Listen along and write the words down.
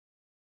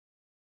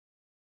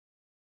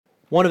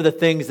One of the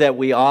things that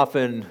we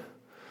often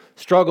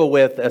struggle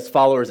with as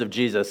followers of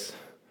Jesus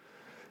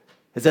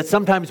is that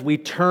sometimes we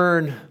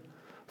turn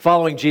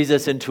following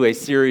Jesus into a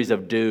series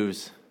of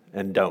do's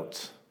and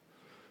don'ts.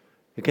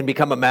 It can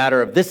become a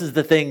matter of this is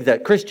the thing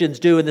that Christians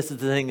do and this is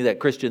the thing that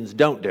Christians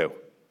don't do.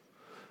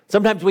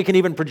 Sometimes we can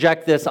even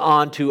project this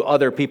onto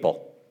other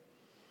people.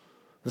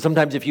 And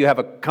sometimes if you have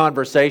a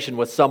conversation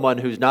with someone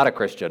who's not a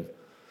Christian,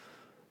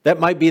 that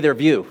might be their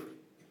view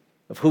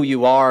of who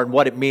you are and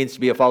what it means to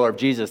be a follower of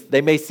Jesus.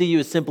 They may see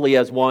you simply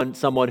as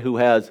someone who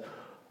has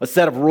a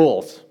set of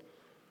rules.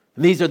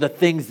 And these are the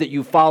things that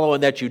you follow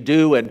and that you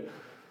do. And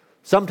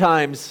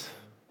sometimes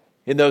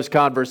in those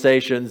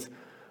conversations,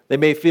 they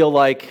may feel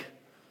like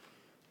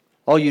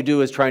all you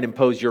do is try and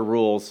impose your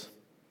rules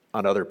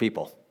on other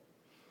people.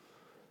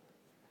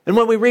 And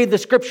when we read the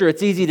scripture,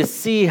 it's easy to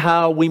see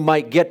how we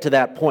might get to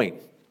that point.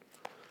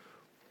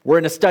 We're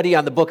in a study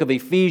on the book of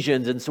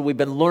Ephesians, and so we've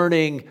been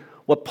learning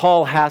what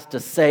Paul has to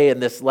say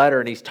in this letter,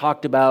 and he's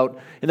talked about,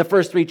 in the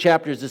first 3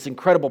 chapters, this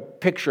incredible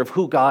picture of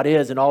who God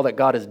is and all that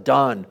God has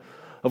done,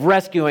 of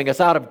rescuing us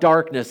out of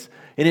darkness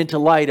and into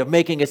light, of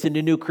making us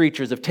into new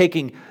creatures, of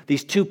taking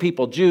these two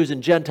people, Jews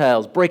and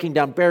Gentiles, breaking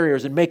down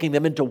barriers and making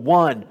them into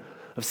one,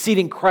 of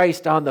seating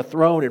Christ on the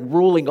throne and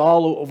ruling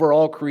all over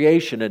all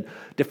creation and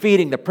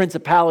defeating the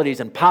principalities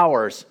and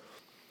powers.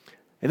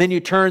 And then you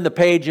turn the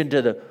page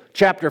into the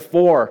chapter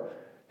 4,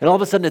 and all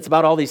of a sudden it's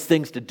about all these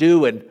things to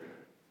do. And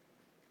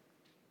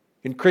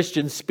in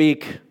Christian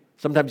speak,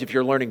 sometimes if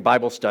you're learning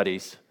Bible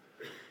studies,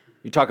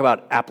 you talk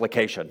about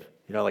application.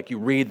 You know, like you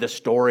read the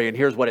story and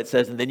here's what it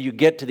says, and then you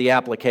get to the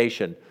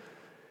application.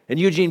 And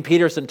Eugene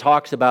Peterson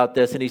talks about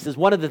this, and he says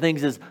one of the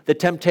things is the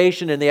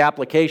temptation in the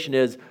application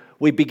is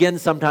we begin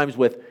sometimes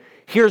with,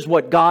 here's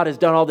what God has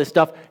done, all this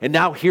stuff, and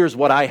now here's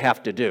what I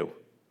have to do.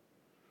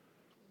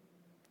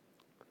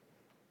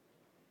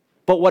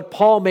 But what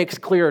Paul makes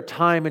clear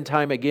time and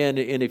time again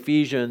in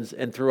Ephesians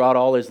and throughout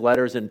all his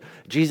letters, and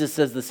Jesus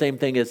says the same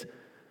thing, is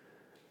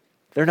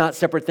they're not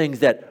separate things,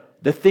 that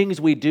the things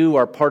we do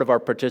are part of our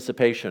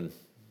participation,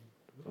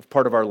 of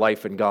part of our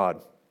life in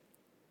God.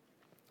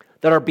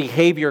 That our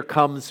behavior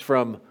comes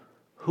from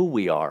who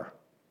we are.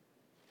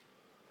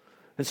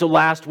 And so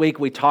last week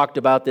we talked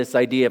about this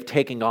idea of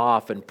taking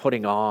off and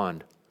putting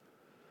on.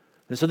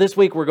 And so this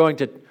week we're going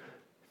to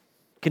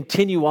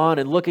continue on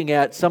and looking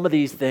at some of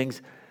these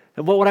things.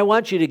 And what I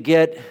want you to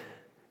get, and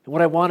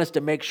what I want us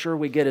to make sure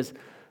we get, is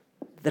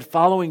that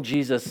following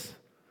Jesus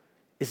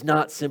is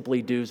not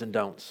simply do's and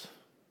don'ts.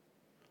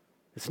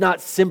 It's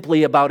not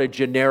simply about a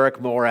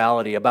generic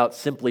morality, about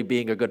simply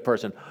being a good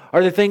person.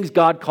 Are there things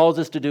God calls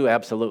us to do?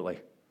 Absolutely.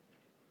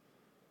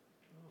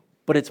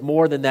 But it's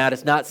more than that.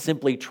 It's not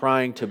simply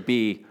trying to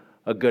be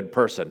a good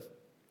person.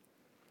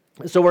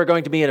 So we're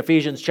going to be in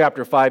Ephesians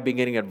chapter 5,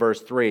 beginning at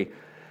verse 3.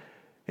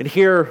 And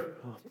here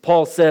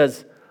Paul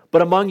says,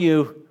 "But among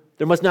you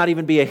there must not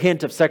even be a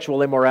hint of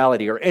sexual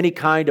immorality or any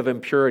kind of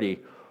impurity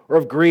or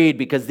of greed,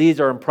 because these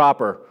are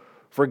improper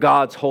for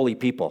God's holy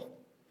people."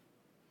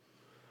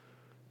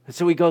 And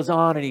so he goes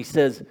on and he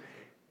says,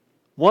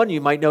 one,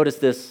 you might notice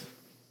this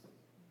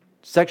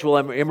sexual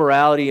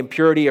immorality,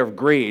 impurity, or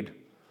greed,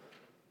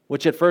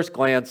 which at first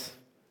glance,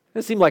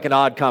 they seem like an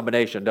odd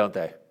combination, don't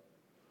they?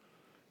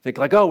 Think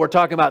like, oh, we're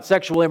talking about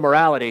sexual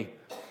immorality,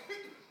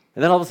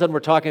 and then all of a sudden we're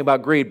talking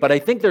about greed. But I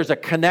think there's a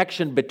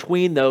connection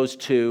between those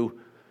two,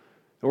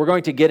 and we're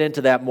going to get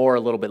into that more a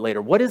little bit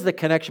later. What is the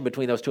connection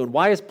between those two, and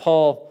why is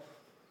Paul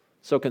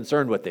so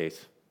concerned with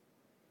these?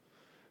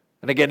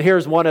 And again,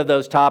 here's one of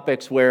those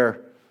topics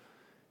where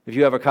if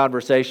you have a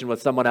conversation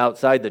with someone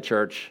outside the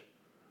church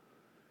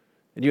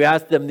and you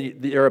ask them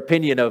their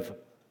opinion of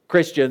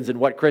Christians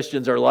and what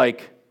Christians are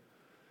like,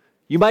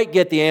 you might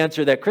get the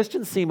answer that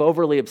Christians seem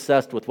overly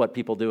obsessed with what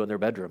people do in their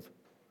bedroom.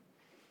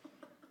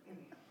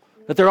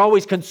 That they're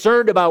always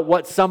concerned about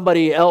what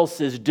somebody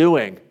else is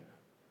doing.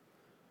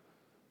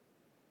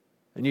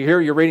 And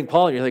you're reading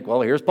Paul and you think, well,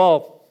 here's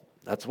Paul.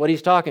 That's what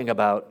he's talking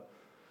about.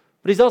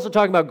 But he's also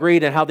talking about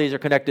greed and how these are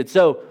connected.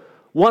 So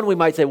one, we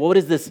might say, well, what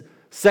is this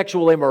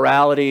sexual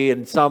immorality?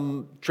 And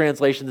some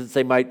translations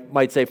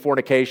might say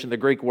fornication. The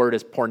Greek word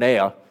is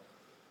porneia,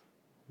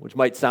 which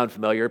might sound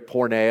familiar,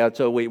 porneia,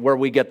 so where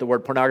we get the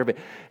word pornography.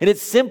 And it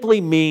simply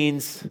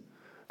means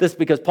this,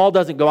 because Paul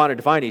doesn't go on and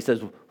define it. He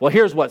says, well,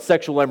 here's what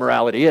sexual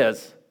immorality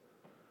is.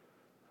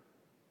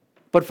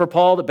 But for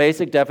Paul, the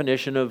basic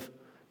definition of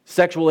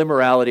sexual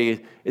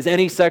immorality is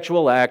any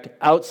sexual act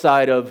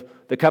outside of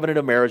the covenant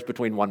of marriage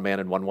between one man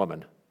and one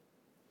woman.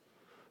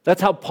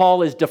 That's how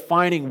Paul is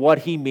defining what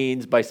he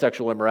means by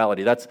sexual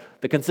immorality. That's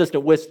the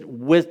consistent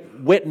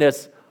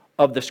witness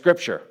of the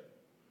Scripture.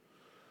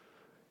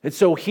 And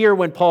so here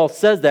when Paul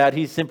says that,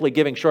 he's simply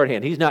giving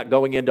shorthand. He's not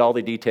going into all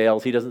the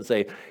details. He doesn't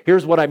say,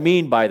 here's what I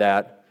mean by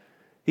that.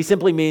 He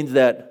simply means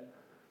that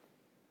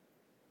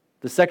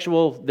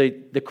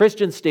the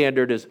Christian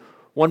standard is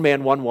one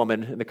man, one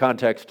woman in the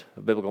context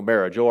of biblical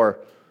marriage, or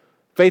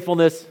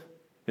faithfulness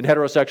in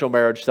heterosexual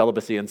marriage,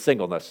 celibacy, and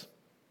singleness.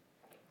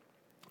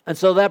 And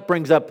so that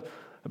brings up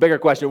a bigger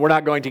question. We're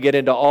not going to get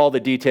into all the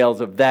details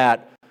of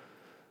that.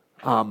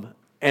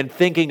 and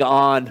thinking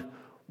on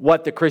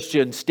what the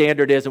Christian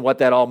standard is and what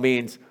that all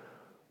means.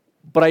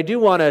 But I do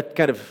want to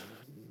kind of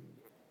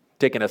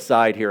take an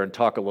aside here and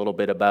talk a little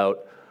bit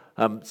about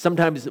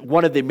sometimes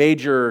one of the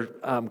major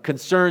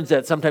concerns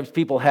that sometimes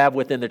people have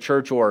within the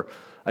church, or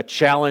a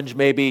challenge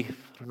maybe,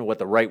 I don't know what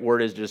the right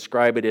word is to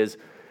describe it, is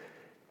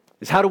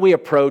how do we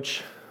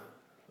approach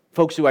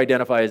folks who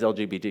identify as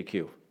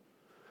LGBTQ?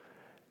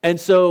 And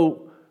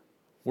so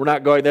we're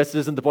not going, this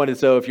isn't the point of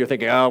the show if you're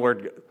thinking,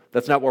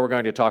 that's not what we're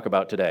going to talk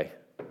about today.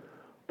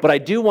 But I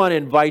do want to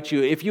invite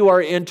you, if you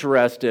are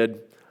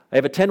interested, I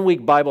have a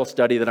 10-week Bible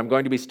study that I'm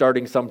going to be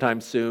starting sometime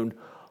soon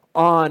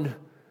on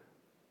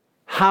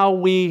how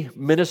we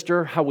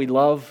minister, how we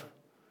love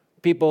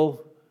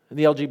people in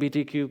the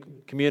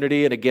LGBTQ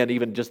community, and again,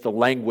 even just the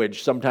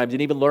language sometimes,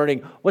 and even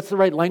learning what's the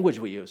right language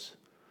we use.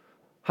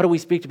 How do we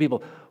speak to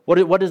people?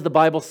 What does the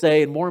Bible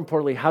say? And more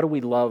importantly, how do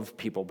we love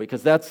people?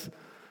 Because that's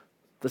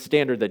the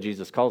standard that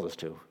Jesus calls us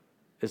to,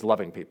 is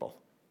loving people.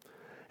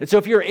 And so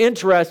if you're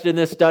interested in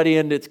this study,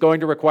 and it's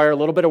going to require a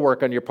little bit of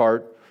work on your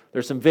part,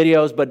 there's some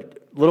videos, but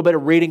a little bit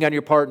of reading on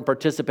your part and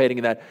participating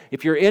in that.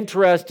 If you're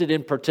interested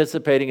in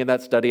participating in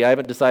that study, I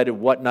haven't decided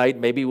what night.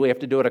 Maybe we have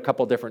to do it a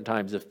couple different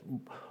times if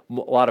a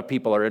lot of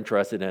people are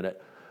interested in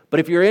it. But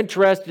if you're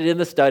interested in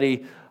the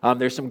study,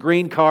 there's some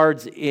green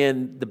cards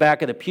in the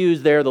back of the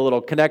pews there, the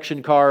little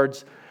connection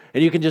cards,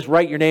 and you can just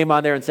write your name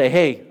on there and say,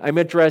 hey, I'm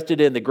interested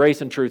in the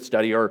Grace and Truth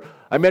study, or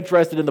I'm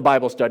interested in the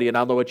Bible study, and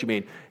I'll know what you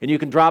mean. And you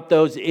can drop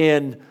those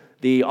in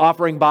the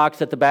offering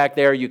box at the back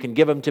there. You can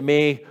give them to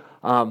me.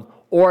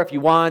 Or if you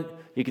want,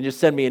 you can just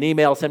send me an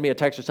email, send me a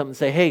text or something, and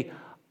say, hey,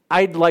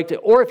 I'd like to,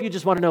 or if you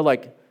just want to know,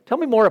 tell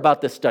me more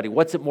about this study.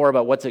 What's it more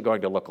about? What's it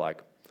going to look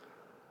like?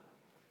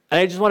 And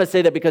I just want to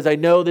say that because I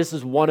know this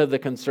is one of the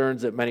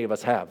concerns that many of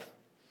us have.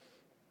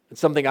 It's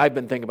something I've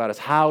been thinking about, is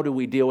how do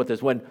we deal with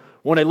this? When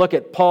I look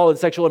at Paul and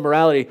sexual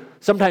immorality,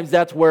 sometimes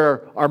that's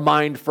where our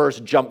mind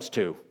first jumps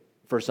to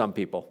for some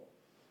people.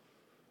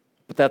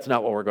 But that's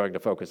not what we're going to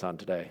focus on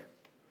today.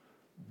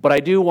 But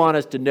I do want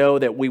us to know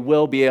that we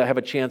will have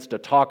a chance to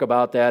talk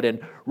about that, and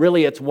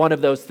really it's one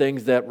of those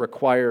things that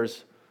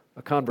requires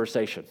a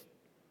conversation.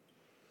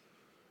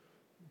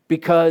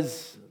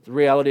 Because the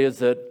reality is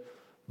that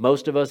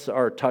most of us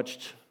are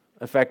touched,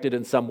 affected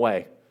in some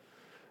way.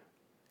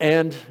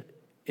 And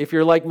if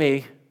you're like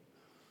me,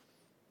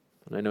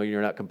 and I know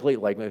you're not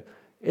completely like me,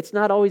 it's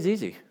not always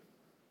easy.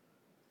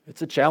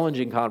 It's a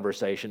challenging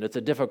conversation. It's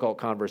a difficult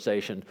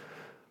conversation.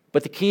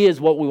 But the key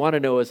is, what we want to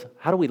know is,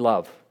 how do we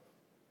love?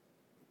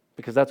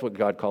 Because that's what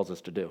God calls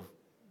us to do,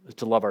 is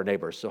to love our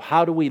neighbors. So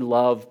how do we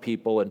love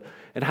people,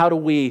 and how do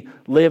we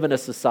live in a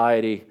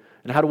society,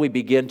 and how do we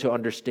begin to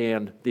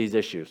understand these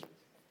issues?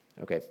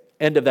 Okay,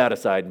 end of that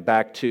aside,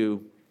 back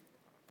to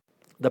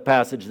the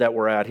passage that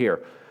we're at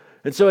here.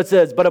 And so it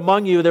says, but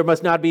among you there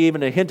must not be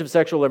even a hint of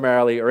sexual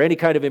immorality or any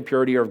kind of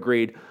impurity or of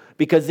greed,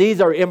 because these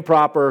are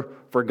improper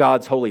for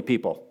God's holy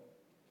people.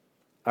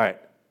 All right.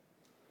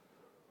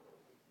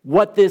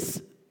 What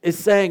this is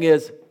saying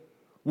is,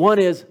 one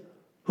is,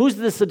 who's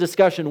this a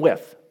discussion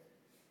with?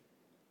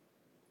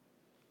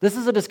 This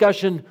is a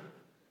discussion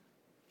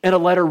and a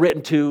letter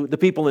written to the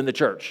people in the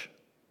church.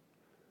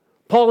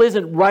 Paul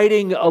isn't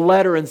writing a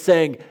letter and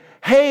saying,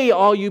 hey,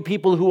 all you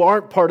people who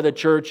aren't part of the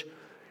church,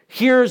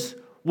 here's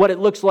what it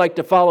looks like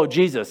to follow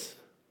Jesus.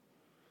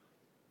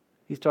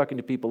 He's talking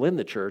to people in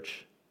the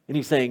church, and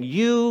he's saying,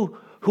 you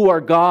who are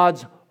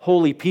God's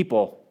holy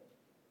people,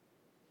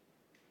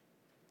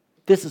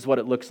 this is what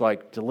it looks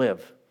like to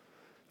live.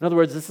 In other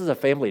words, this is a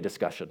family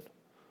discussion.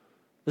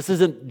 This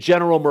isn't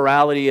general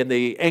morality. In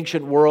the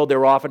ancient world, there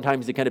were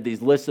oftentimes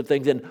these lists of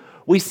things, and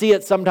we see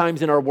it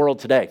sometimes in our world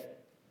today.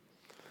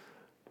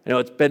 You know,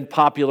 it's been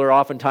popular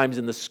oftentimes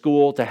in the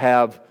school to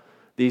have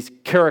these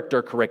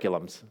character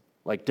curriculums,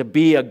 like to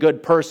be a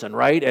good person,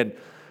 right? And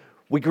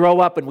we grow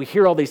up and we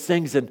hear all these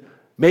things, and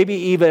maybe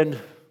even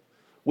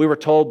we were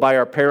told by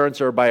our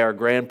parents or by our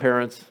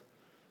grandparents,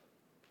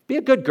 be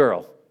a good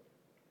girl,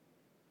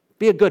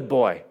 be a good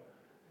boy.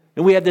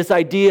 And we had this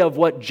idea of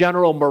what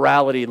general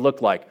morality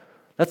looked like.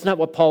 That's not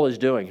what Paul is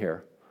doing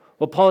here.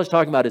 What Paul is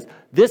talking about is,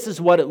 this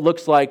is what it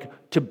looks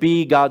like to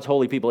be God's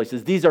holy people. He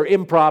says, these are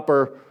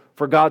improper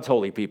for God's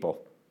holy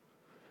people.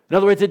 In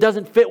other words, it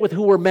doesn't fit with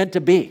who we're meant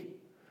to be.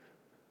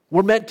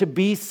 We're meant to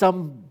be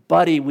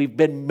somebody. We've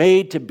been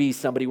made to be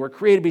somebody. We're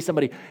created to be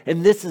somebody.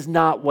 And this is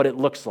not what it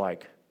looks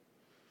like.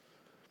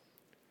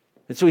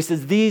 And so he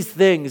says, these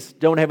things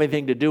don't have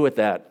anything to do with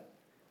that.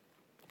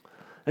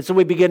 And so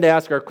we begin to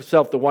ask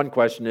ourselves, the one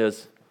question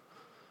is,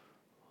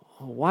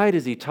 why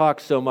does he talk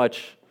so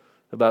much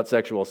about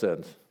sexual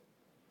sins?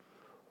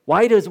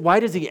 Why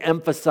does he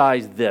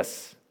emphasize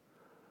this?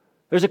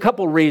 There's a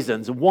couple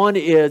reasons. One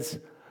is,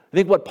 I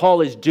think what Paul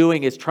is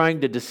doing is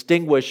trying to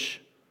distinguish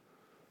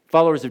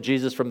followers of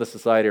Jesus from the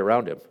society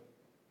around him.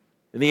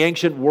 In the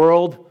ancient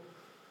world,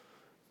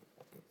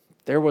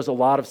 there was a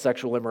lot of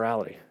sexual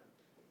immorality.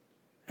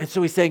 And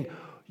so he's saying,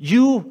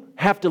 you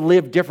have to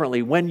live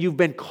differently. When you've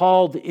been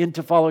called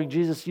into following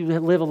Jesus, you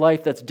live a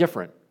life that's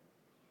different.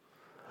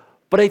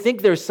 But I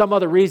think there's some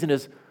other reason,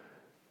 is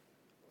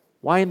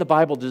Why in the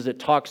Bible does it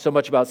talk so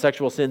much about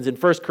sexual sins? In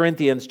 1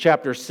 Corinthians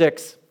chapter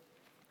 6,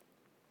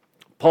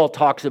 Paul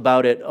talks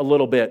about it a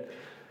little bit.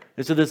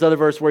 And so this other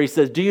verse where he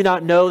says, "Do you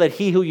not know that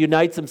he who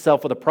unites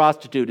himself with a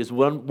prostitute is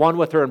one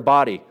with her in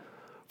body?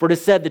 For it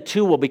is said the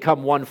two will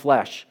become one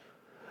flesh."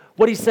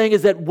 What he's saying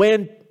is that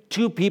when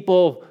two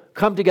people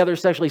come together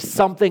sexually,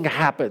 something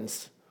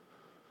happens.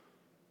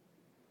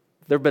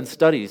 There have been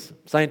studies,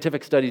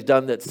 scientific studies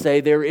done that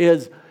say there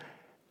is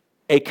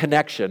a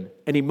connection,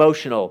 an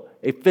emotional,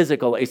 a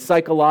physical, a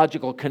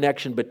psychological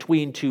connection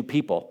between two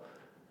people.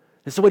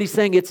 And so what he's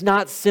saying, it's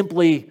not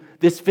simply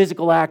this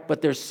physical act,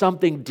 but there's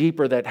something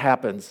deeper that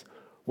happens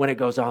when it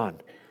goes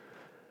on.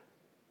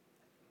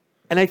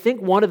 And I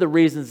think one of the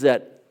reasons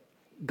that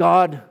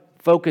God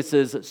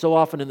focuses so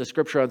often in the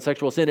scripture on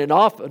sexual sin and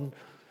often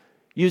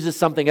uses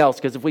something else,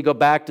 because if we go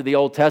back to the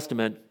Old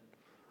Testament,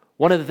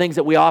 one of the things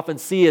that we often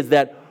see is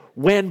that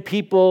when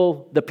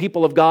the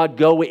people of God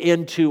go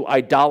into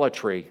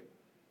idolatry,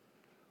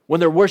 when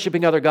they're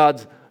worshiping other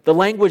gods, the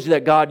language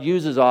that God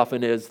uses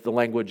often is the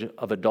language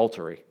of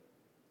adultery.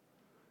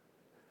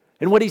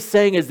 And what he's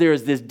saying is there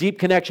is this deep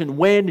connection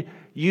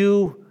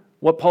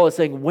what Paul is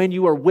saying, when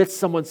you are with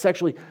someone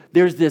sexually,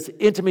 there's this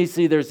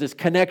intimacy, there's this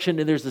connection,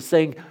 and there's this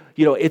saying,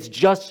 it's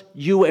just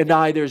you and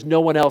I, there's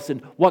no one else.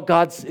 And what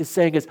God is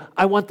saying is,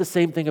 I want the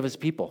same thing of his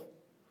people.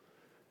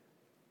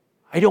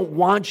 I don't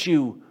want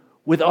you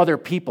with other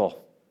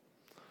people.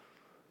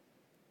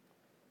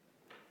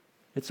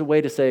 It's a way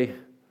to say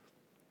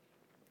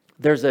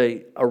there's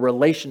a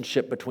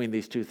relationship between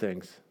these two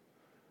things.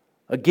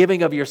 A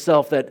giving of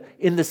yourself that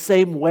in the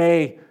same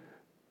way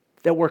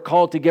that we're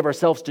called to give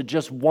ourselves to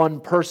just one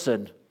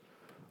person,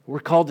 we're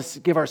called to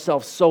give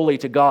ourselves solely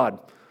to God.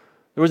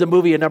 There was a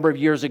movie a number of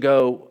years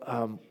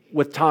ago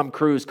with Tom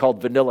Cruise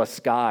called Vanilla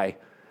Sky.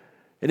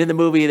 And in the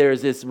movie,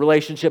 there's this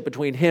relationship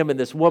between him and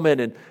this woman,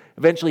 and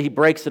eventually he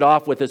breaks it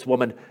off with this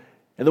woman.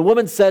 And the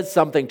woman says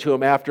something to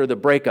him after the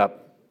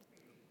breakup,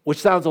 which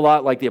sounds a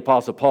lot like the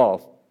Apostle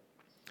Paul.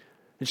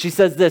 And she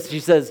says this, she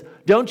says,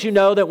 "Don't you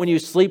know that when you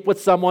sleep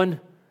with someone,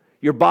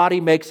 your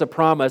body makes a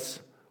promise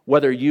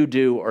whether you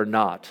do or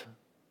not?"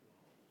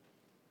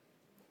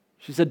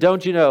 She said,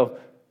 "Don't you know?"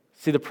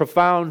 See the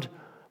profound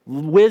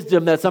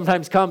wisdom that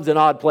sometimes comes in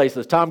odd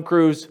places. Tom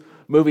Cruise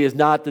movie is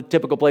not the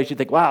typical place you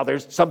think, wow,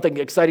 there's something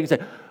exciting to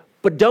say.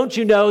 But don't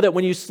you know that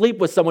when you sleep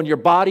with someone, your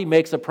body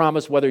makes a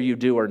promise whether you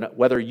do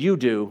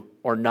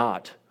or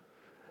not.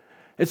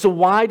 And so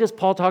why does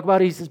Paul talk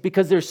about it? He says,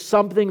 because there's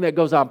something that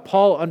goes on.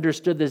 Paul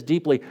understood this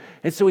deeply.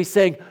 And so he's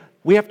saying,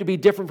 we have to be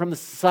different from the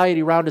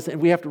society around us,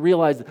 and we have to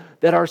realize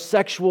that our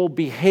sexual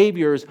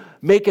behaviors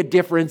make a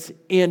difference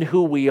in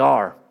who we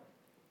are.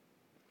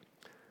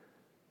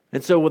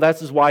 And so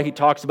this is why he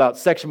talks about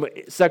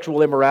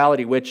sexual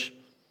immorality, which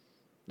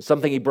is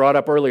something he brought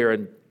up earlier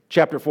in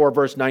chapter 4,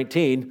 verse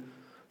 19.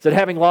 Said,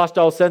 having lost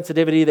all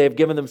sensitivity, they have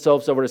given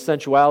themselves over to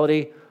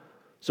sensuality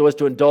so as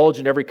to indulge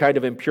in every kind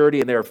of impurity,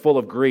 and they are full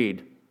of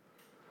greed.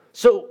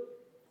 So,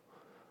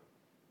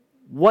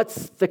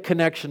 what's the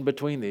connection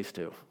between these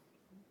two?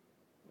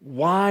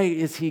 Why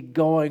is he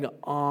going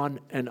on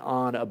and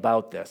on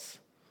about this?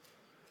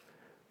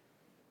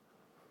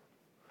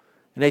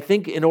 And I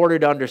think in order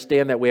to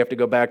understand that, we have to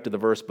go back to the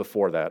verse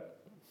before that.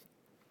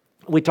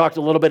 We talked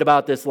a little bit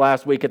about this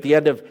last week at the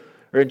end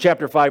in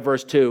chapter 5,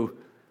 verse 2,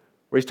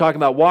 where he's talking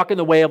about walk in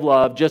the way of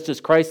love, just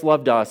as Christ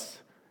loved us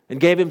and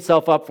gave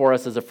himself up for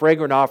us as a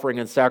fragrant offering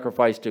and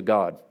sacrifice to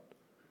God.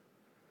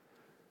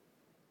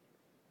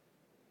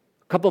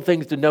 A couple of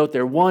things to note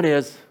there. One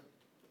is,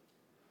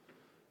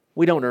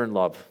 we don't earn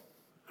love.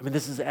 I mean,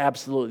 this is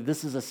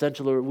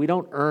essential. We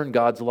don't earn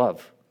God's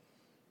love.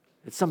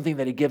 It's something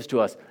that he gives to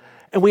us.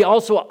 And we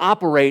also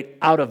operate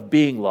out of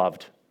being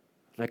loved.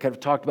 And I kind of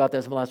talked about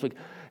this last week.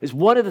 Is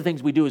one of the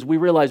things we do is we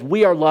realize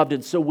we are loved,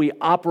 and so we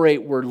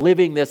operate, we're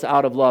living this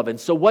out of love. And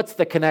so what's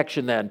the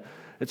connection then?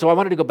 And so I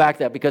wanted to go back to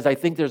that because I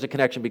think there's a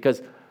connection,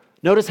 because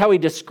notice how he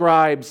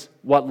describes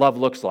what love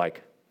looks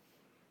like.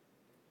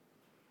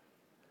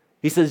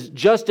 He says,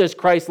 just as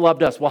Christ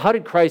loved us. Well, how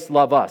did Christ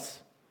love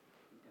us?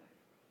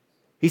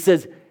 He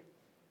says,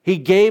 he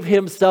gave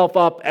himself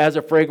up as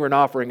a fragrant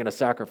offering and a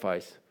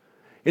sacrifice.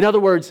 In other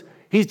words,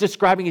 he's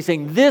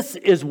saying, this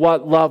is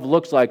what love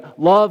looks like.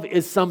 Love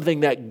is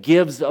something that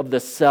gives of the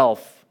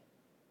self.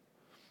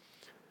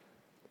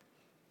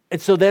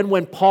 And so then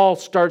when Paul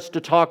starts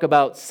to talk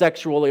about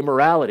sexual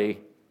immorality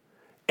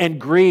and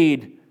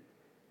greed,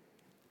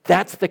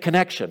 that's the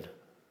connection.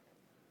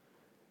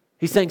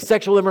 He's saying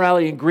sexual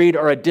immorality and greed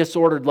are a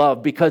disordered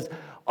love, because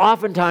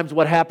oftentimes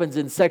what happens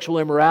in sexual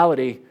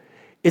immorality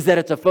is that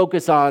it's a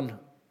focus on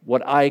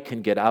what I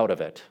can get out of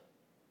it.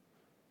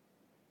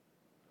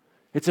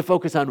 It's a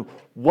focus on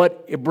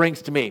what it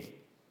brings to me.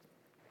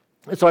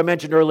 And so I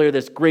mentioned earlier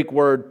this Greek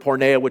word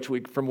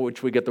porneia, from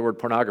which we get the word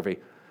pornography.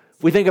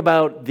 We think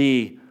about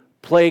the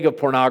plague of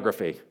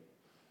pornography,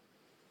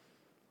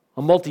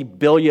 a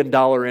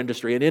multi-billion-dollar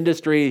industry, an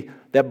industry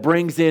that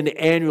brings in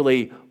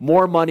annually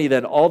more money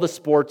than all the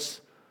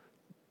sports,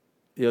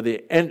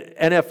 the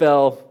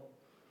NFL,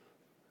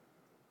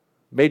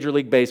 Major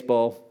League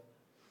Baseball,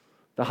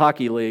 the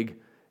hockey league,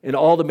 and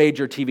all the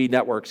major TV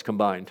networks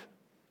combined.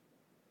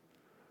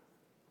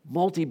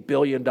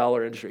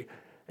 Multi-billion-dollar industry.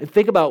 And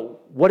think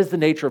about, what is the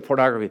nature of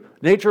pornography?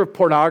 The nature of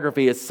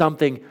pornography is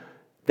something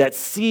that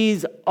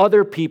sees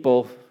other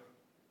people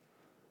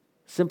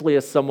simply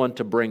as someone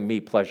to bring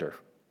me pleasure.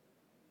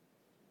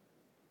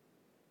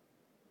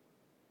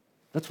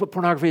 That's what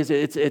pornography is.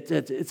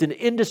 It's an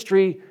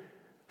industry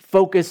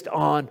focused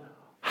on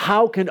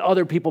how can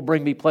other people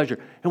bring me pleasure.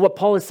 And what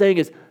Paul is saying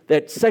is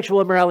that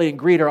sexual immorality and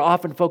greed are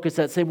often focused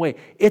that same way.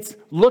 It's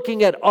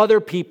looking at other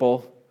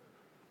people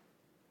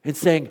and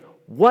saying,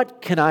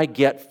 what can I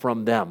get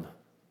from them?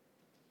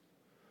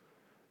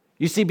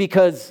 You see,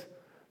 because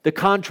the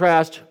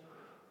contrast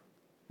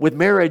with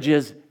marriage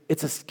is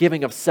it's a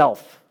giving of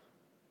self.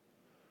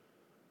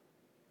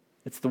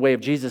 It's the way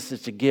of Jesus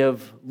is to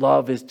give.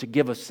 Love is to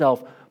give of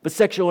self. But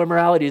sexual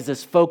immorality is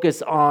this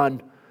focus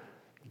on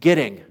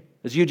getting.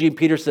 As Eugene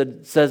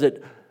Peterson says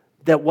it,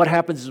 that what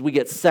happens is we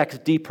get sex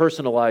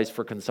depersonalized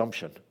for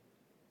consumption.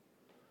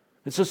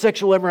 And so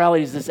sexual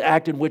immorality is this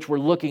act in which we're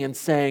looking and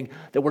saying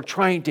that we're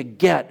trying to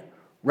get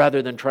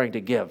rather than trying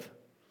to give.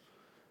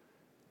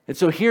 And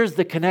so here's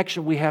the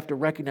connection we have to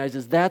recognize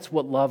is that's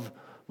what love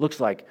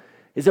looks like.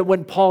 Is that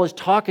when Paul is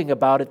talking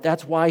about it,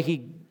 that's why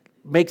he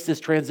makes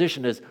this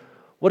transition is,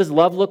 what does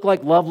love look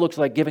like? Love looks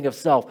like giving of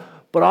self.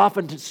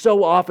 But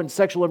so often,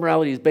 sexual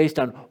immorality is based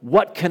on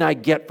what can I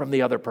get from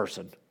the other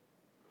person?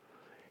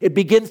 It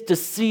begins to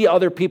see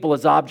other people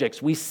as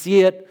objects. We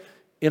see it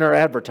in our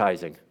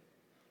advertising.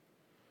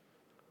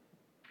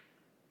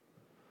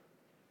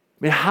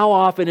 I mean, how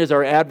often is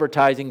our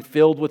advertising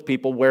filled with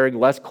people wearing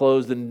less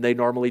clothes than they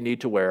normally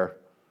need to wear,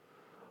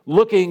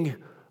 looking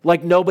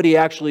like nobody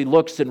actually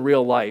looks in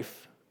real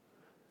life?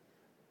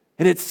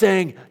 And it's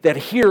saying that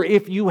here,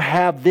 if you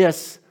have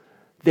this,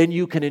 then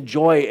you can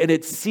enjoy. And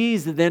it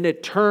sees, and then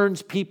it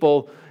turns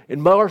people,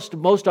 and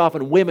most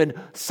often women,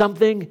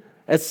 something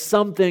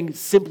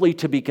simply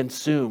to be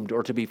consumed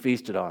or to be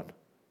feasted on.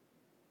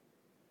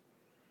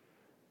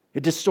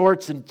 It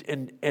distorts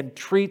and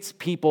treats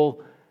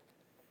people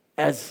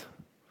as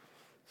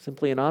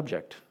simply an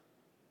object.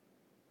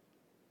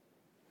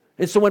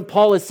 And so when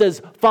Paul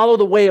says, follow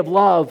the way of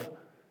love,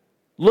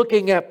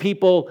 looking at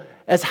people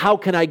as how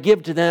can I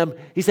give to them,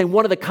 he's saying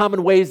one of the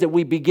common ways that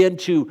we begin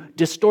to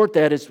distort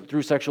that is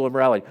through sexual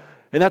immorality.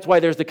 And that's why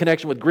there's the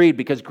connection with greed,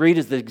 because greed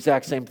is the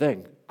exact same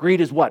thing.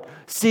 Greed is what?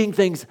 Seeing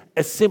things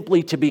as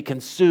simply to be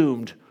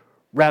consumed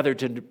rather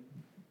than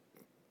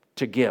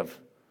to give.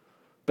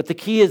 But the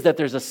key is that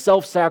there's a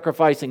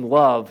self-sacrificing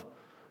love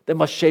that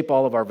must shape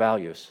all of our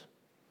values.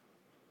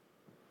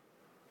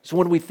 So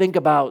when we think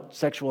about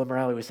sexual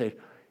immorality, we say,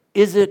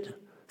 is it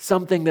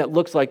something that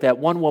looks like that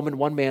one woman,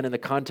 one man in the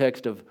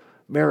context of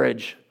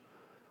marriage?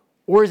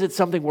 Or is it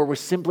something where we're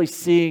simply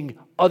seeing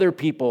other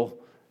people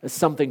as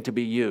something to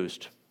be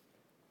used?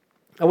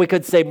 And we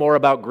could say more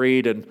about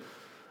greed, and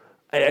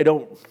I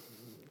don't,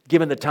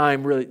 given the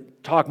time, really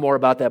talk more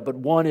about that. But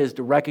one is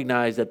to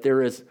recognize that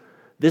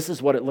this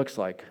is what it looks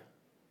like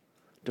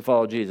to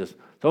follow Jesus. So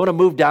I want to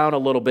move down a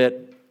little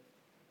bit.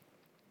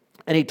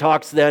 And he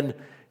talks then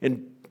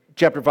in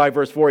chapter 5,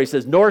 verse 4, he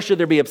says, nor should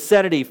there be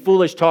obscenity,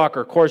 foolish talk,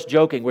 or coarse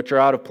joking, which are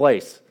out of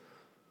place,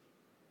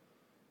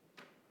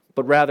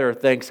 but rather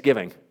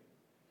thanksgiving.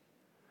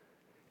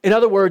 In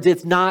other words,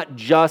 it's not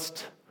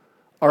just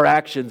our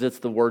actions, it's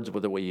the words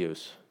that we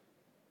use.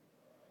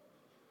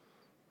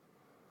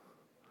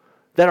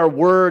 That our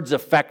words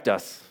affect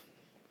us.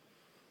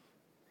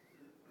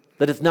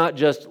 That it's not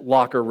just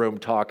locker room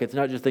talk, it's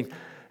not just things.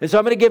 And so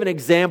I'm going to give an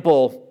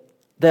example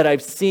that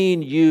I've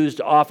seen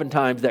used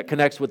oftentimes that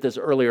connects with this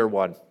earlier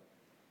one.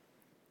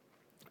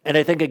 And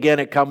I think, again,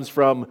 it comes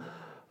from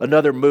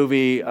another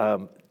movie,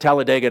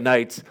 Talladega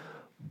Nights,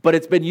 but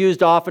it's been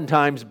used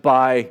oftentimes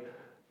by,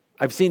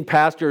 I've seen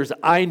pastors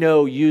I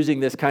know using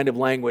this kind of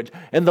language,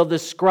 and they'll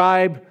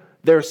describe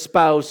their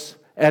spouse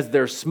as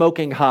their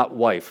smoking hot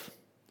wife.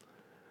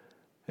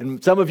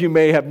 And some of you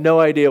may have no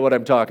idea what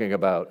I'm talking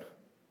about,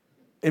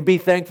 and be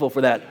thankful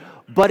for that.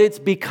 But it's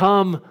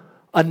become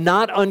a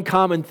not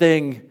uncommon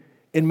thing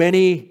in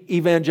many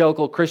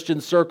evangelical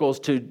Christian circles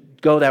to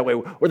go that way,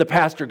 where the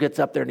pastor gets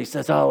up there and he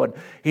says, oh, and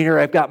here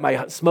I've got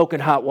my smoking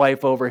hot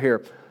wife over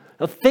here.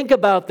 Now think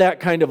about that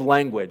kind of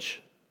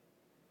language.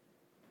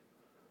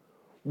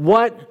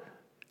 What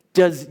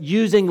does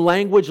using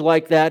language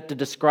like that to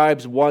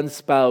describe one's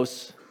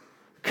spouse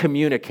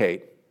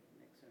communicate?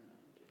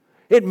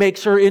 It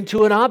makes her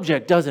into an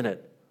object, doesn't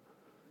it?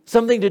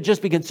 Something to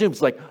just be consumed.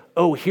 It's like,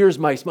 oh, here's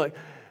my smoke.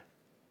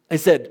 I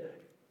said,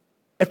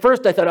 at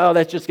first I thought, oh,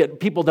 that's just good.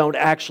 People don't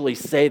actually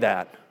say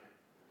that.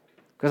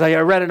 Because I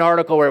read an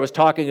article where it was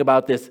talking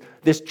about this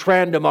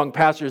trend among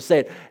pastors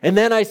say it. And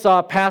then I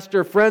saw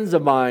pastor friends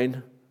of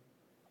mine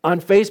on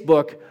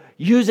Facebook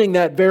using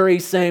that very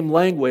same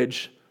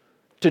language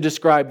to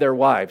describe their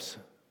wives.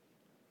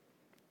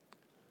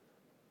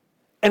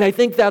 And I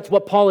think that's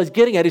what Paul is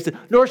getting at. He said,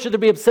 nor should there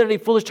be obscenity,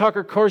 foolish talk,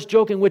 or coarse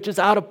joking, which is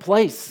out of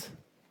place.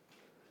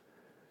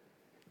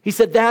 He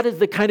said that is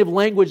the kind of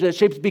language that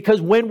shapes,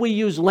 because when we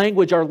use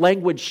language, our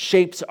language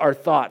shapes our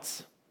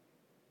thoughts.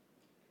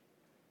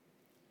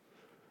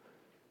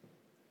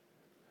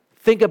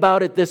 Think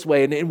about it this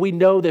way, and we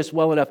know this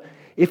well enough.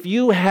 If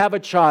you have a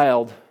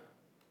child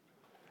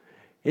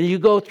and you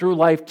go through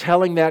life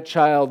telling that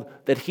child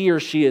that he or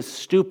she is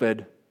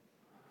stupid,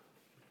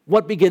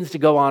 what begins to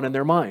go on in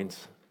their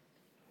minds?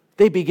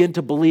 They begin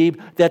to believe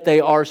that they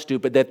are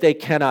stupid, that they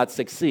cannot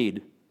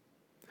succeed.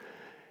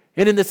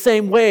 And in the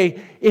same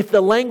way, if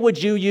the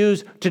language you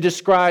use to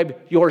describe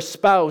your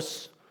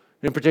spouse,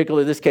 in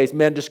particular in this case,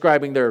 men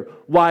describing their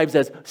wives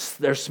as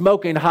their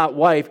smoking hot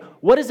wife,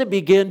 what does it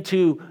begin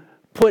to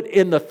put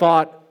in the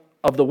thought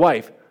of the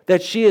wife?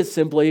 That she is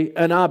simply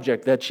an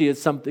object, that she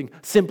is something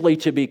simply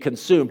to be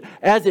consumed,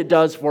 as it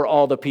does for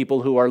all the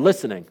people who are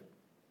listening.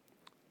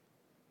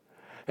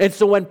 And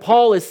so when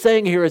Paul is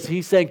saying here, is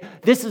he's saying,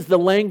 this is the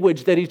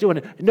language that he's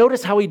doing.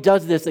 Notice how he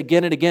does this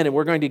again and again, and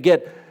we're going to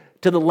get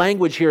to the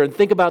language here and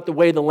think about the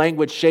way the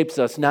language shapes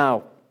us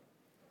now.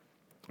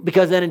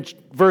 Because then in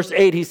verse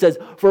 8 he says,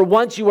 for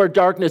once you were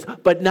darkness,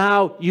 but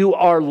now you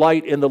are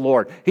light in the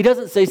Lord. He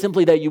doesn't say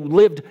simply that you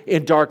lived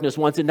in darkness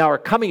once and now are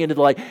coming into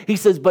the light. He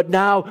says, but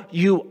now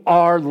you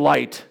are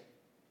light.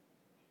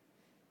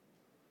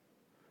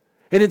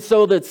 And in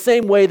so the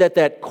same way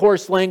that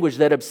coarse language,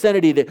 that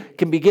obscenity that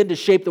can begin to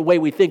shape the way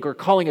we think, or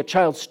calling a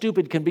child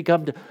stupid can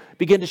begin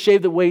to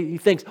shape the way he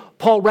thinks,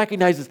 Paul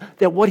recognizes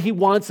that what he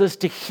wants us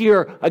to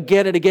hear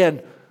again and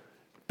again,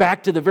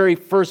 back to the very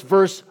first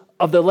verse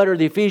of the letter of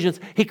the Ephesians,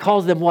 he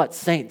calls them what?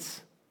 Saints.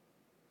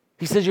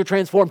 He says you're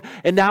transformed.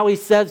 And now he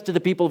says to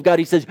the people of God,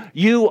 he says,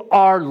 you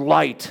are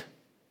light.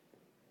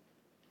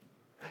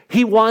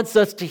 He wants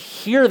us to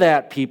hear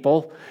that,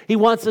 people. He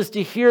wants us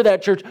to hear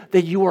that, church,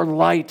 that you are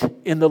light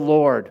in the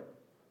Lord.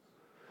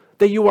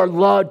 That you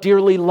are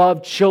dearly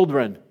loved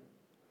children.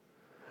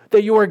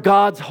 That you are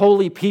God's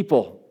holy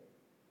people.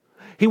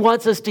 He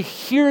wants us to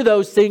hear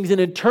those things and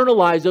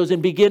internalize those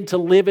and begin to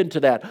live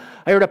into that.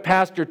 I heard a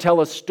pastor tell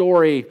a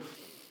story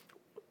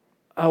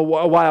a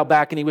while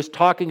back, and he was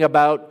talking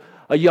about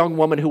a young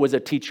woman who was a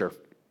teacher.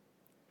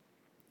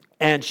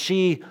 And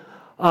she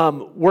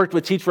worked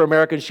with Teach for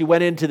America, and she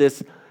went into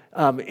this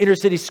inner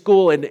city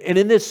school, and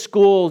in this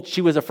school,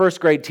 she was a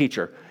first grade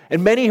teacher.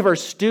 And many of her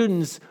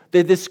students,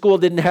 this school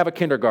didn't have a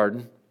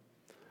kindergarten.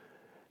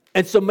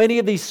 And so many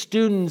of these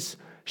students,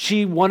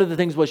 one of the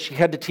things was she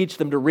had to teach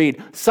them to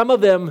read. Some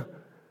of them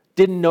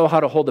didn't know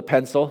how to hold a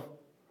pencil.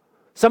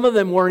 Some of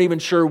them weren't even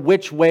sure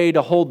which way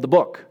to hold the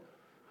book,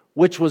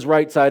 which was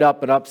right side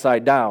up and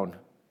upside down.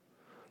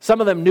 Some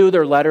of them knew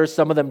their letters,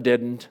 some of them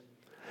didn't.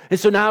 And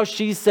so now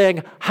she's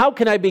saying, how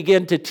can I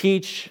begin to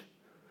teach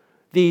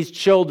these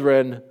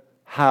children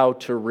how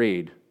to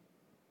read?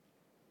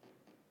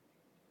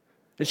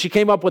 And she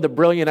came up with a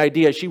brilliant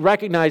idea. She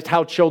recognized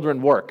how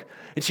children work.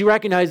 And she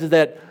recognizes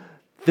that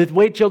the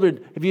way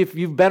children, if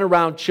you've been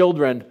around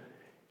children,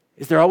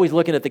 is they're always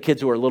looking at the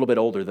kids who are a little bit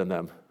older than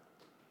them.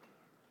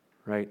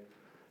 Right?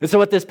 And so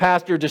what this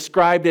pastor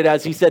described it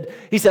as, he said,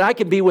 I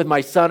can be with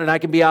my son and I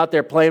can be out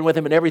there playing with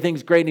him and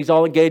everything's great and he's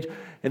all engaged.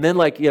 And then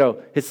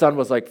his son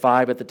was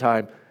 5 at the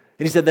time.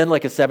 And he said, then a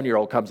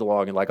 7-year-old comes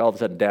along and all of a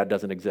sudden dad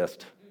doesn't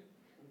exist.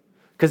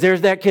 Because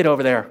there's that kid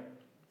over there.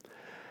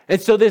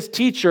 And so this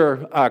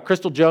teacher,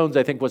 Crystal Jones,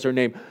 I think was her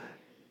name,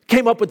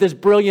 came up with this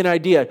brilliant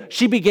idea.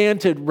 She began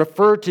to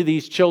refer to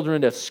these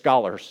children as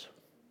scholars.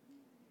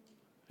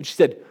 And she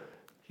said,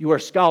 you are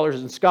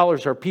scholars, and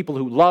scholars are people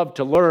who love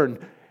to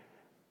learn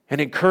and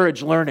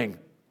encourage learning.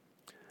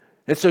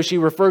 And so she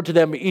referred to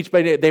them each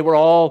by name. They were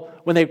all,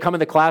 when they come in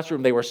the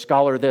classroom, they were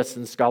scholar this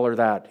and scholar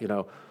that,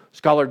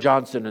 Scholar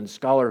Johnson and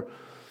Scholar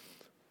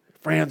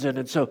Franzen.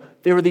 And so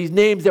there were these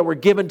names that were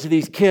given to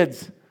these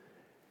kids.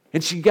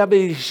 And she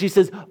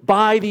says,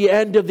 by the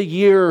end of the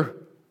year,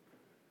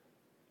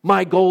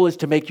 my goal is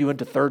to make you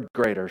into third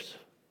graders.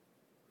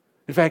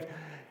 In fact,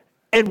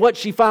 and what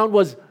she found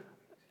was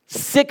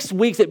 6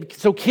 weeks,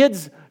 so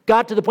kids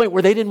got to the point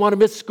where they didn't want to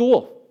miss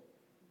school.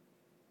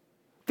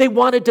 They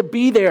wanted to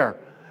be there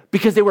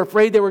because they were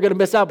afraid they were going to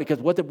miss out. Because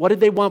what did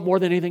they want more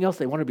than anything else?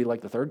 They wanted to be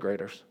like the third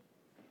graders.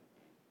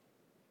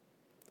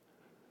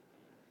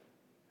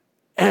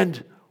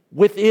 And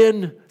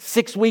within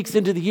 6 weeks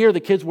into the year, the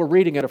kids were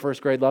reading at a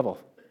first grade level.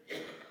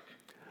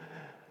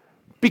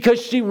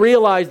 Because she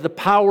realized the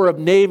power of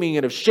naming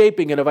and of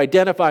shaping and of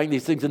identifying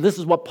these things. And this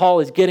is what Paul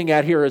is getting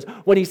at here, is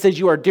when he says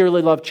you are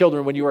dearly loved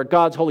children, when you are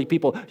God's holy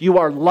people, you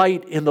are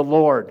light in the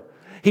Lord.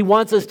 He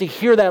wants us to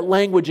hear that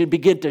language and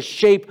begin to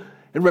shape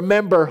and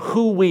remember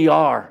who we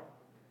are.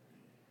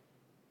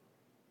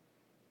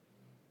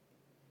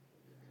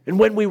 And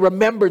when we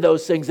remember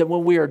those things, that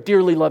when we are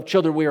dearly loved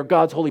children, we are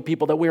God's holy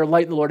people, that we are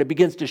light in the Lord, it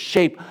begins to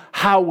shape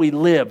how we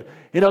live.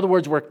 In other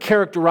words, we're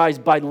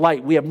characterized by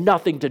light. We have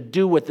nothing to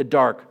do with the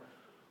dark.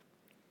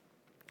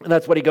 And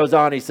that's what he goes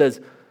on. He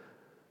says,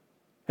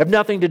 have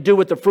nothing to do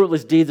with the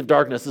fruitless deeds of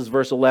darkness, this is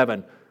verse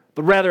 11,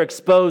 but rather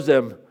expose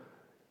them.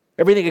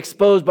 Everything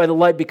exposed by the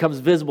light becomes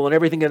visible, and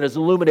everything that is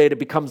illuminated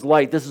becomes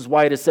light. This is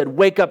why it is said,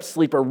 wake up,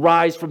 sleeper,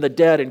 rise from the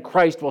dead, and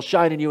Christ will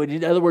shine in you. And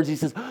in other words, he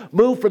says,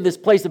 move from this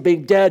place of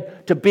being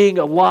dead to being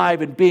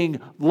alive and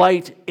being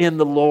light in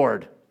the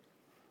Lord.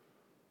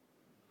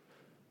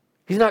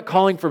 He's not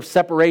calling for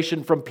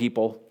separation from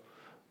people,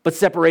 but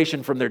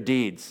separation from their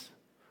deeds.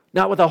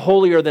 Not with a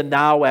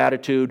holier-than-thou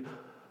attitude,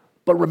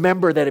 but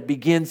remember that it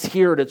begins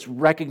here, and it's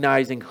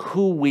recognizing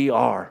who we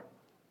are.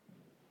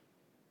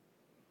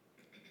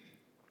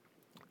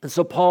 And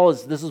so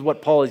this is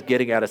what Paul is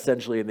getting at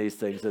essentially in these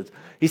things.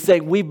 He's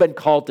saying we've been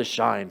called to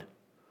shine.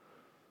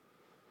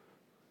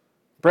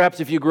 Perhaps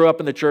if you grew up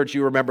in the church,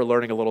 you remember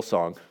learning a little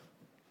song.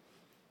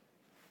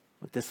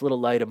 With this little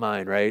light of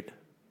mine, right?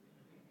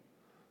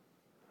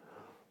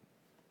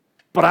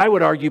 But I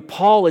would argue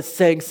Paul is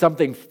saying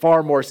something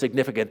far more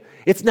significant.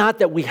 It's not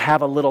that we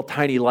have a little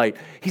tiny light.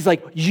 He's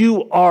like,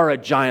 you are a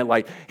giant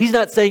light. He's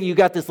not saying you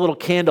got this little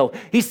candle.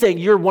 He's saying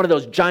you're one of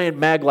those giant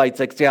mag lights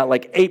that's got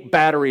like 8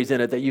 batteries in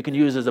it that you can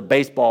use as a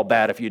baseball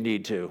bat if you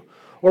need to.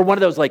 Or one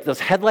of those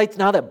headlights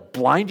now that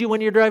blind you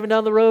when you're driving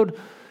down the road.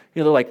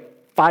 They're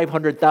like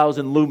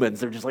 500,000 lumens.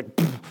 They're just like,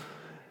 poof.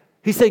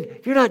 He's saying,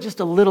 you're not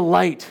just a little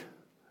light.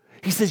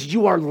 He says,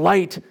 you are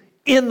light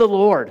in the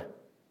Lord.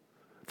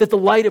 That the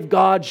light of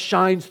God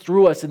shines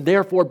through us, and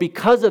therefore,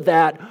 because of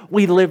that,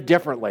 we live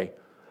differently.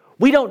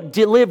 We don't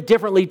live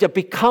differently to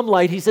become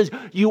light. He says,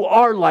 you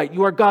are light.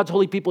 You are God's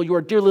holy people. You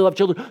are dearly loved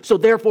children. So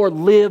therefore,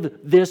 live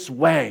this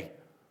way.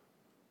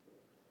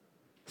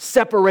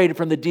 Separated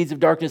from the deeds of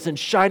darkness and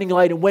shining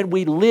light. And when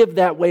we live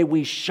that way,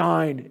 we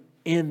shine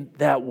in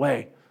that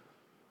way.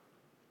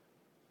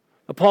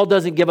 But Paul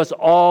doesn't give us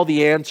all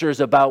the answers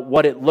about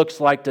what it looks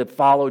like to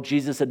follow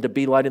Jesus and to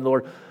be light in the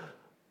Lord.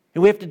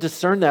 And we have to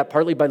discern that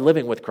partly by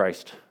living with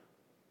Christ,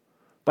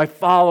 by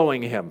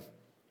following Him.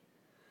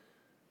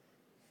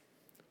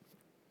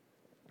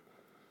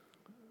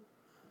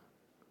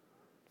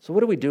 So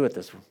what do we do with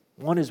this?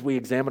 One is we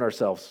examine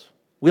ourselves.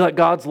 We let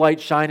God's light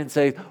shine and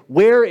say,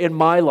 where in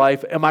my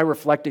life am I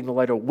reflecting the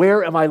light? Or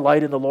where am I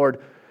light in the Lord?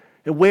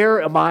 And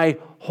where am I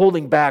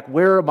holding back?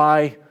 Where am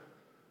I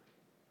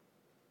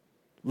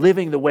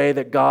living the way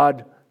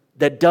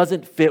that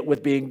doesn't fit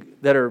with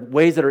that are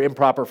ways that are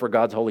improper for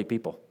God's holy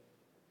people?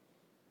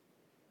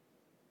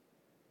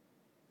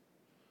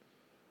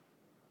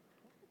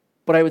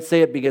 But I would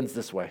say it begins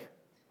this way.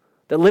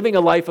 That living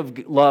a life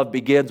of love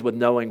begins with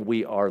knowing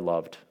we are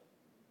loved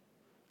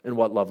and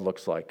what love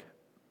looks like.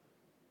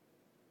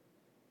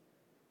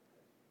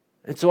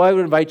 And so I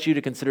would invite you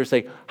to consider,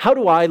 say, how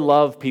do I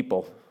love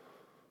people?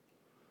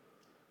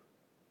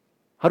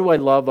 How do I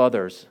love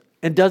others?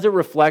 And does it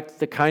reflect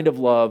the kind of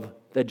love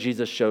that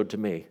Jesus showed to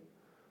me?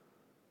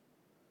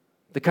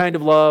 The kind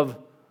of love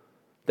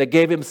that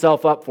gave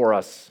Himself up for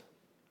us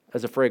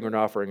as a fragrant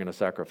offering and a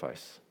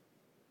sacrifice.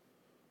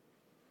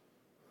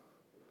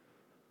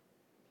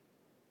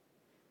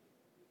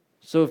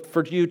 So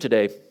for you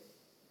today, there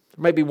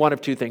might be one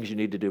of two things you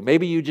need to do.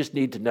 Maybe you just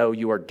need to know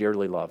you are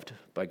dearly loved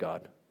by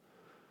God.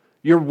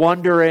 You're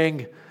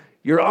wondering,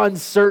 you're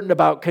uncertain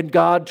about, can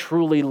God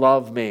truly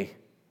love me?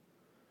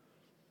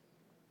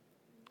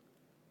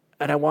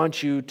 And I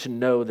want you to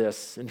know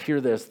this and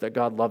hear this, that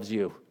God loves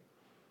you.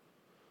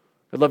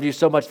 He loved you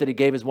so much that He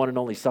gave His one and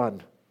only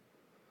Son.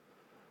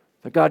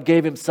 That God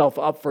gave Himself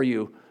up for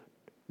you,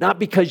 not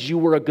because you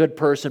were a good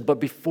person, but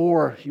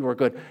before you were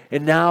good.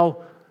 And now,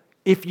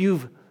 if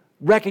you've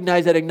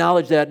recognized that,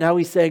 acknowledge that, now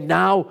He's saying,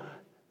 now,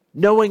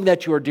 knowing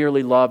that you are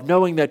dearly loved,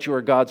 knowing that you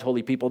are God's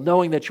holy people,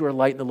 knowing that you are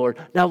light in the Lord,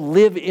 now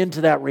live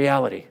into that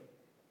reality.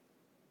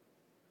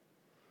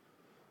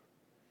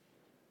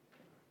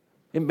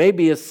 It may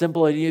be as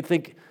simple as you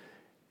think,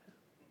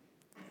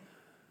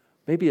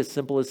 maybe as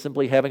simple as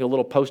simply having a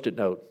little Post-it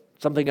note,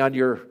 something on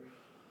your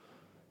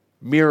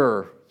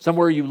mirror,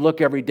 somewhere you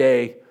look every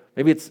day.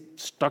 Maybe it's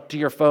stuck to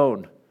your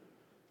phone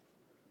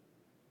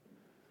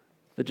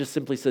that just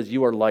simply says,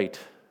 you are light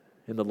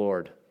in the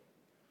Lord.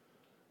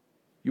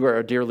 You are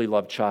a dearly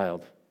loved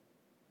child.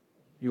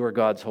 You are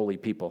God's holy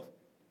people.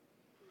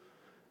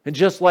 And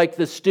just like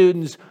the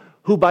students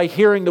who by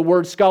hearing the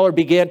word scholar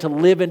began to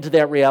live into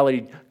that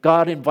reality,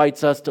 God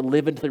invites us to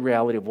live into the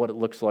reality of what it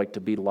looks like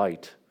to be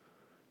light,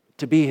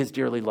 to be His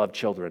dearly loved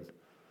children,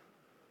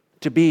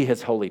 to be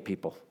His holy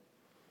people.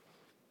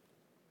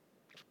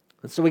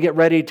 And so we get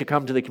ready to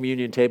come to the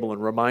communion table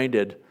and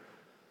reminded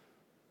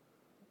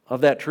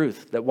of that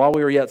truth, that while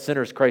we were yet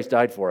sinners, Christ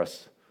died for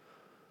us.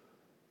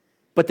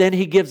 But then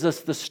He gives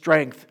us the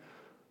strength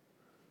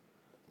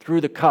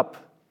through the cup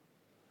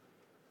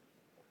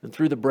and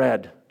through the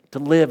bread to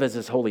live as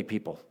His holy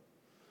people.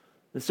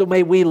 And so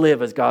may we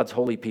live as God's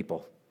holy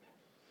people.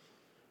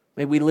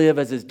 May we live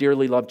as His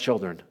dearly loved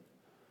children.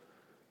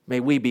 May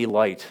we be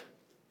light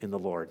in the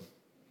Lord.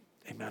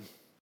 Amen.